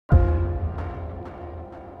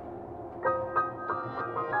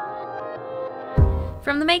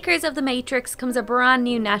From the makers of The Matrix comes a brand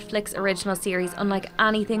new Netflix original series unlike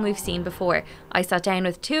anything we've seen before. I sat down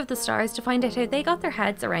with two of the stars to find out how they got their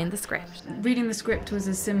heads around the script. Reading the script was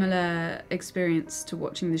a similar experience to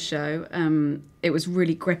watching the show. It was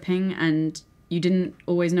really gripping, and you didn't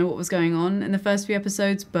always know what was going on in the first few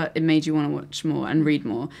episodes, but it made you want to watch more and read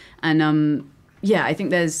more. And yeah, I think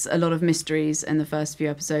there's a lot of mysteries in the first few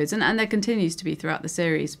episodes, and there continues to be throughout the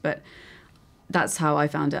series, but that's how I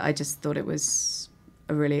found it. I just thought it was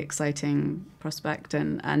a really exciting prospect,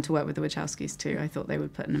 and to work with the Wachowkis too. I thought they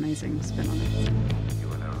would put an amazing spin on it.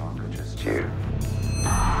 You are no longer just you. You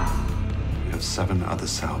have 7 other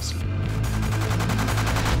selves.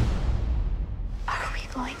 Are we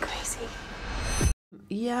going crazy?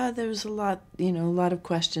 Yeah, there's a lot, a lot of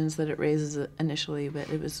questions that it raises initially, but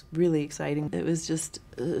it was really exciting. It was just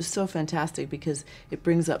so fantastic because it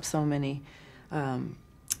brings up so many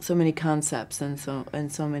concepts and so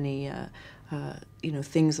many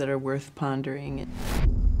things that are worth pondering.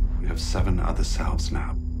 You have 7 other selves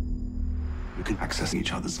now. You can access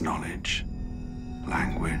each other's knowledge,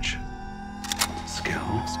 language,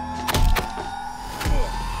 skills.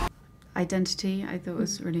 Identity, I thought,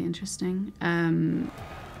 was really interesting, and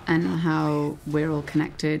how we're all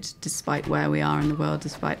connected despite where we are in the world,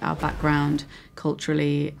 despite our background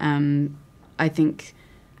culturally. I think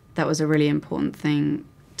that was a really important thing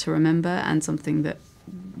to remember, and something that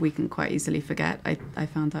we can quite easily forget. I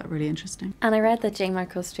found that really interesting. And I read that J.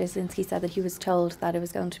 Michael Straczynski said that he was told that it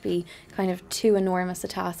was going to be kind of too enormous a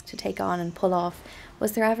task to take on and pull off.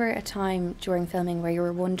 Was there ever a time during filming where you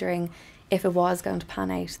were wondering if it was going to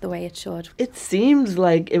pan out the way it should? It seemed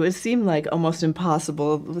like almost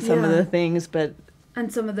impossible with some of the things, but...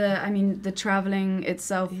 And some of the travelling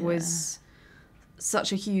itself was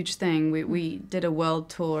such a huge thing. We did a world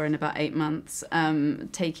tour in about 8 months,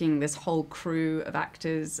 taking this whole crew of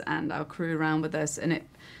actors and our crew around with us, and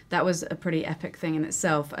that was a pretty epic thing in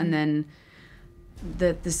itself. And then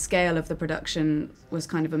the scale of the production was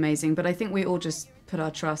kind of amazing. But I think we all just put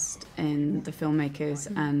our trust in the filmmakers,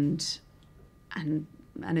 and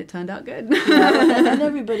it turned out good. And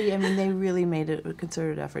everybody, they really made a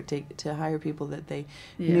concerted effort to hire people that they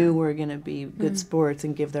knew were going to be good sports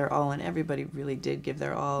and give their all, and everybody really did give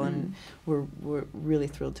their all, and we're really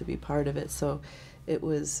thrilled to be part of it. So it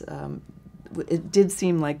was, it did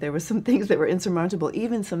seem like there were some things that were insurmountable,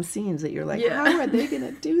 even some scenes that you're like, how are they going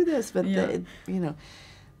to do this? But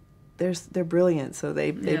they're brilliant, so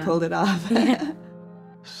they pulled it off.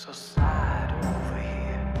 So